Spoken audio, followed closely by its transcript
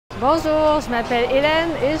Bonjour, je m'appelle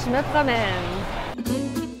Hélène et je me promène.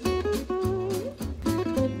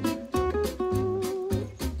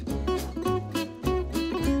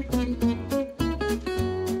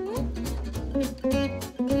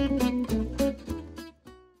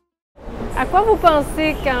 À quoi vous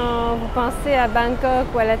pensez quand vous pensez à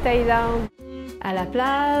Bangkok ou à la Thaïlande? À la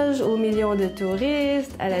plage, aux millions de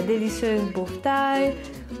touristes, à la délicieuse bouffe thaï,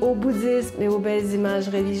 au bouddhisme et aux belles images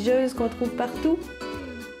religieuses qu'on trouve partout.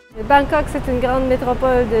 Bangkok, c'est une grande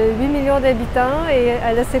métropole de 8 millions d'habitants et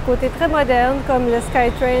elle a ses côtés très modernes, comme le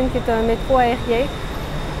SkyTrain, qui est un métro aérien.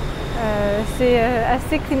 C'est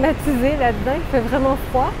assez climatisé là-dedans, il fait vraiment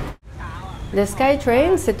froid. Le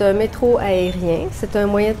SkyTrain, c'est un métro aérien. C'est un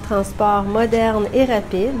moyen de transport moderne et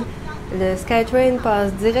rapide. Le SkyTrain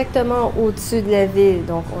passe directement au-dessus de la ville,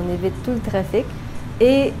 donc on évite tout le trafic.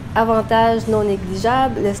 Et, avantage non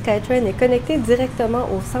négligeable, le SkyTrain est connecté directement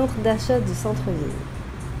au centre d'achat du centre-ville.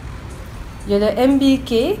 Il y a le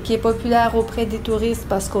MBK, qui est populaire auprès des touristes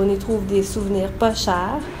parce qu'on y trouve des souvenirs pas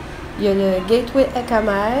chers. Il y a le Gateway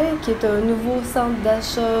Ekamai, qui est un nouveau centre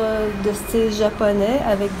d'achat de style japonais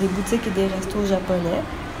avec des boutiques et des restos japonais.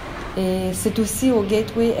 Et c'est aussi au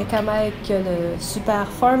Gateway Ekamai qu'il y a le Super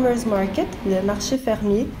Farmers Market, le marché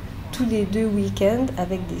fermier, tous les 2 week-ends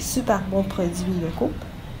avec des super bons produits locaux.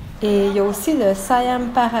 Et il y a aussi le Siam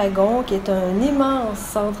Paragon, qui est un immense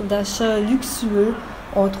centre d'achat luxueux.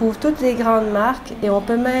 On trouve toutes les grandes marques et on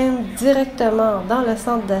peut même directement dans le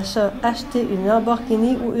centre d'achat acheter une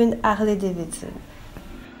Lamborghini ou une Harley Davidson.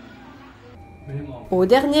 Au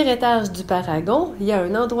dernier étage du Paragon, il y a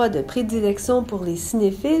un endroit de prédilection pour les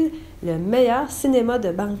cinéphiles, le meilleur cinéma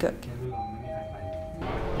de Bangkok.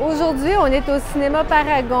 Aujourd'hui, on est au cinéma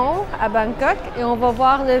Paragon à Bangkok et on va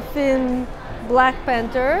voir le film Black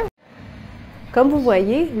Panther. Comme vous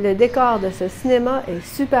voyez, le décor de ce cinéma est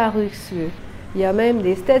super luxueux. Il y a même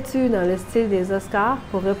des statues dans le style des Oscars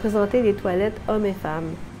pour représenter les toilettes hommes et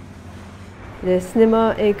femmes. Le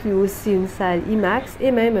cinéma inclut aussi une salle IMAX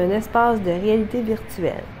et même un espace de réalité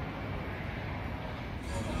virtuelle.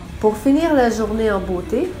 Pour finir la journée en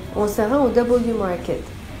beauté, on se rend au W Market.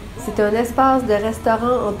 C'est un espace de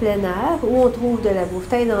restaurant en plein air où on trouve de la bouffe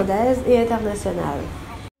thaïlandaise et internationale.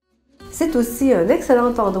 C'est aussi un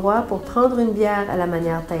excellent endroit pour prendre une bière à la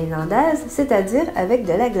manière thaïlandaise, c'est-à-dire avec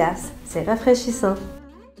de la glace. C'est rafraîchissant.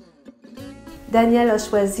 Daniel a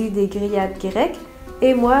choisi des grillades grecques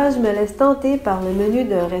et moi, je me laisse tenter par le menu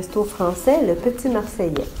d'un resto français, le Petit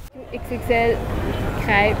Marseillais. XXL,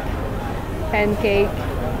 crêpes, pancakes,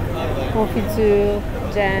 confiture,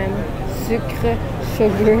 jam, sucre,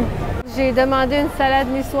 sugar. J'ai demandé une salade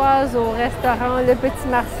niçoise au restaurant Le Petit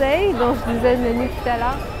Marseille, dont je disais le menu tout à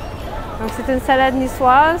l'heure. Donc c'est une salade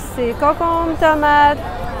niçoise, c'est concombre, tomate,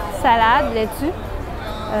 salade, laitue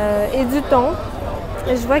et du thon.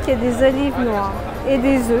 Et je vois qu'il y a des olives noires et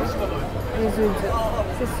des œufs. Des œufs durs.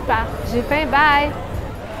 C'est super. J'ai faim, bye!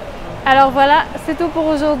 Alors voilà, c'est tout pour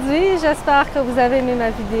aujourd'hui. J'espère que vous avez aimé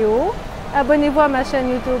ma vidéo. Abonnez-vous à ma chaîne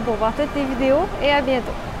YouTube pour voir toutes les vidéos et à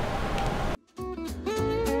bientôt.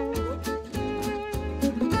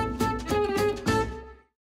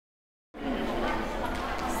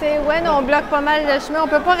 Ouais, on bloque pas mal le chemin. On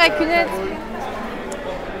peut pas reculer.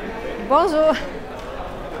 Bonjour.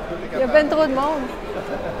 Il y a bien trop de monde.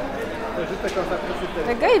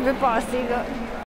 Le gars, il veut passer, là.